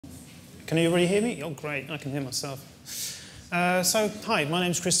Can you already hear me? Oh, great, I can hear myself. Hi, my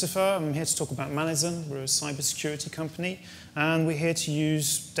name's Christopher. I'm here to talk about Malizen. We're a cybersecurity company, and we're here to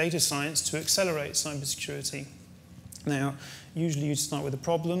use data science to accelerate cybersecurity. Now, usually you'd start with a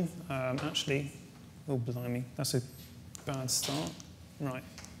problem. Actually, oh, blimey, that's a bad start. Right.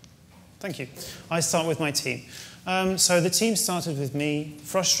 Thank you. I start with my team. So the team started with me,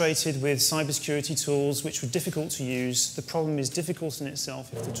 frustrated with cybersecurity tools which were difficult to use. The problem is difficult in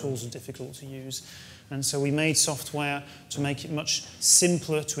itself if the tools are difficult to use. And so we made software to make it much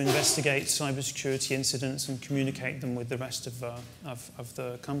simpler to investigate cybersecurity incidents and communicate them with the rest of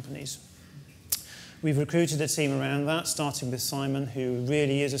the companies. We've recruited a team around that, starting with Simon, who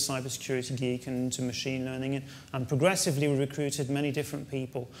really is a cybersecurity geek and into machine learning. And progressively, we recruited many different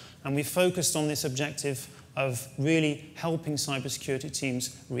people. And we focused on this objective of really helping cybersecurity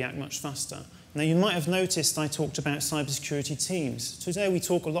teams react much faster. Now, you might have noticed I talked about cybersecurity teams. Today, we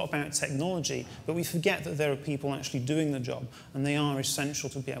talk a lot about technology, but we forget that there are people actually doing the job, and they are essential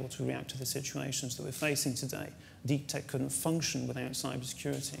to be able to react to the situations that we're facing today. Deep tech couldn't function without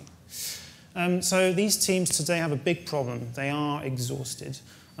cybersecurity. So these teams today have a big problem. They are exhausted.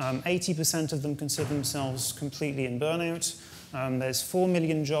 80% of them consider themselves completely in burnout. There's 4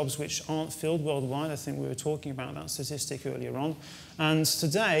 million jobs which aren't filled worldwide. I think we were talking about that statistic earlier on. And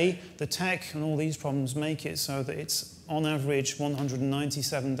today, the tech and all these problems make it so that it's, on average,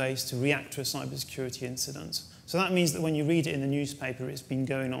 197 days to react to a cybersecurity incident. So that means that when you read it in the newspaper, it's been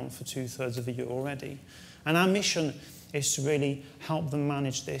going on for 2/3 of a year already. And our mission is to really help them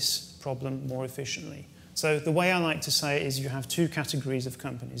manage this problem more efficiently. So the way I like to say it is you have two categories of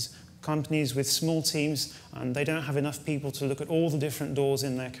companies. Companies with small teams, and they don't have enough people to look at all the different doors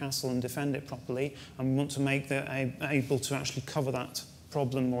in their castle and defend it properly, and we want to make them able to actually cover that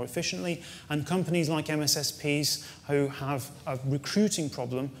problem more efficiently. And companies like MSSPs who have a recruiting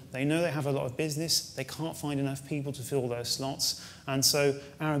problem, they know they have a lot of business, they can't find enough people to fill their slots, and so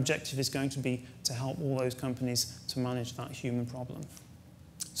our objective is going to be to help all those companies to manage that human problem.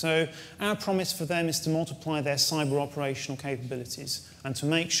 So our promise for them is to multiply their cyber operational capabilities and to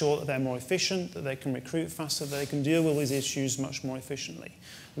make sure that they're more efficient, that they can recruit faster, that they can deal with these issues much more efficiently.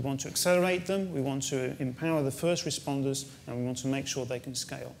 We want to accelerate them, we want to empower the first responders, and we want to make sure they can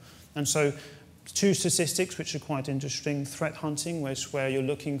scale. And so two statistics which are quite interesting: threat hunting, where you're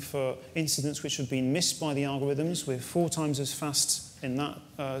looking for incidents which have been missed by the algorithms. We're 4 times as fast in that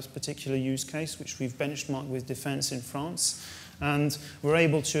particular use case, which we've benchmarked with defense in France. And we're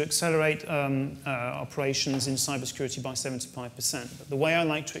able to accelerate operations in cybersecurity by 75%. But the way I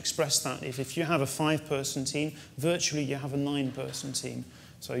like to express that is if you have a 5-person team, virtually you have a 9-person team.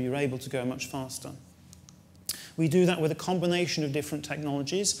 So you're able to go much faster. We do that with a combination of different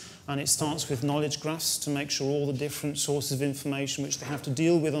technologies, and it starts with knowledge graphs to make sure all the different sources of information which they have to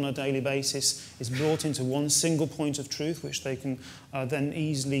deal with on a daily basis is brought into one single point of truth, which they can then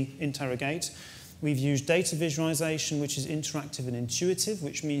easily interrogate. We've used data visualization, which is interactive and intuitive,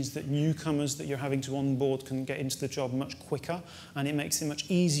 which means that newcomers that you're having to onboard can get into the job much quicker, and it makes it much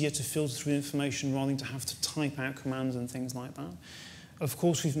easier to filter through information rather than to have to type out commands and things like that. Of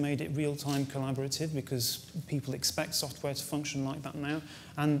course, we've made it real-time collaborative because people expect software to function like that now.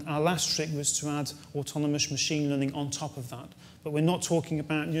 And our last trick was to add autonomous machine learning on top of that. But we're not talking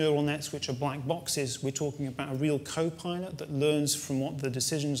about neural nets which are black boxes. We're talking about a real co-pilot that learns from what the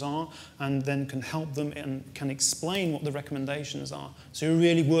decisions are and then can help them and can explain what the recommendations are. So you're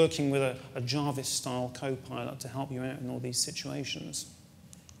really working with a Jarvis-style co-pilot to help you out in all these situations.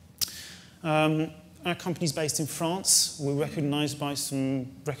 Our company's based in France. We're recognized by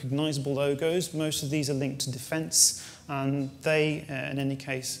some recognizable logos. Most of these are linked to defense, and they, in any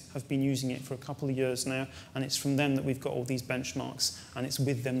case, have been using it for a couple of years now, and it's from them that we've got all these benchmarks, and it's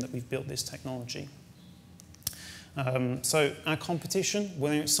with them that we've built this technology. So our competition,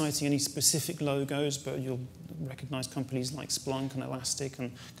 without citing any specific logos, but you'll recognize companies like Splunk and Elastic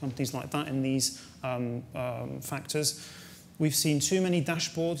and companies like that in these factors. We've seen too many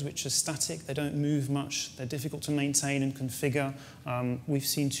dashboards which are static, they don't move much, they're difficult to maintain and configure. We've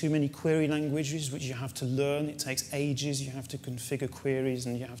seen too many query languages which you have to learn, it takes ages, you have to configure queries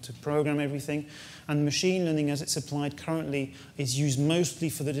and you have to program everything. And machine learning as it's applied currently is used mostly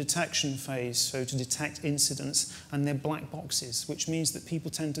for the detection phase, so to detect incidents, and they're black boxes, which means that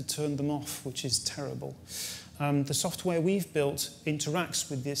people tend to turn them off, which is terrible. The software we've built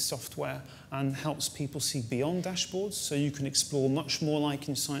interacts with this software and helps people see beyond dashboards, so you can explore much more like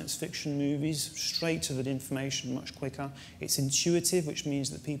in science fiction movies, straight to the information much quicker. It's intuitive, which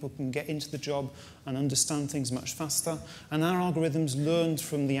means that people can get into the job and understand things much faster. And our algorithms learned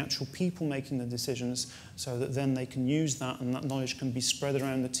from the actual people making the decisions, so that then they can use that, and that knowledge can be spread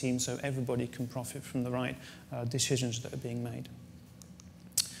around the team so everybody can profit from the right decisions that are being made.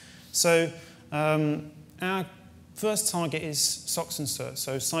 So our first target is SOCs and certs,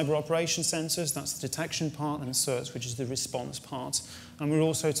 so cyber operation centers, that's the detection part, and certs, which is the response part. And we're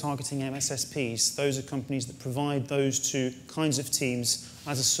also targeting MSSPs. Those are companies that provide those two kinds of teams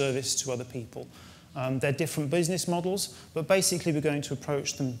as a service to other people. They're different business models, but basically we're going to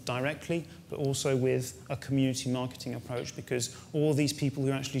approach them directly, but also with a community marketing approach, because all these people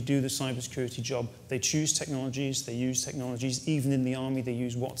who actually do the cybersecurity job, they choose technologies, they use technologies. Even in the army, they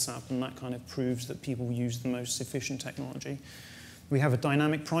use WhatsApp, and that kind of proves that people use the most efficient technology. We have a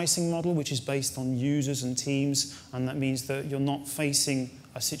dynamic pricing model, which is based on users and teams, and that means that you're not facing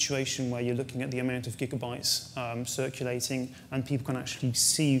a situation where you're looking at the amount of gigabytes circulating, and people can actually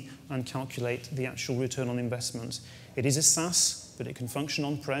see and calculate the actual return on investment. It is a SaaS, but it can function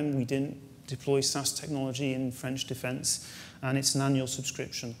on-prem. We didn't deploy SaaS technology in French defense, and it's an annual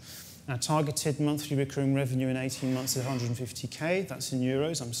subscription. Our targeted monthly recurring revenue in 18 months is 150k. That's in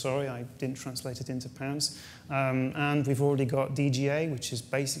euros. I'm sorry, I didn't translate it into pounds. And we've already got DGA, which is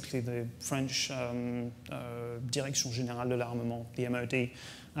basically the French Direction Générale de l'Armement, the MOD.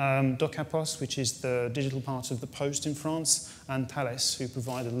 Docapos, which is the digital part of the Post in France, and Thales, who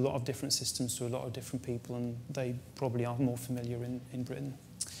provide a lot of different systems to a lot of different people, and they probably are more familiar in Britain.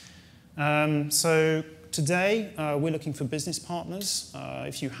 So today, we're looking for business partners.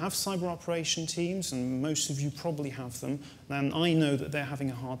 If you have cyber operation teams, and most of you probably have them, then I know that they're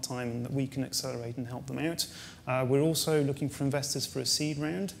having a hard time and that we can accelerate and help them out. We're also looking for investors for a seed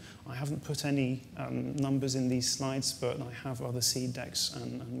round. I haven't put any numbers in these slides, but I have other seed decks,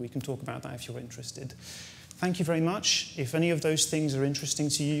 and we can talk about that if you're interested. Thank you very much. If any of those things are interesting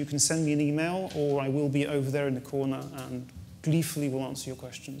to you, you can send me an email, or I will be over there in the corner and gleefully will answer your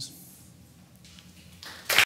questions.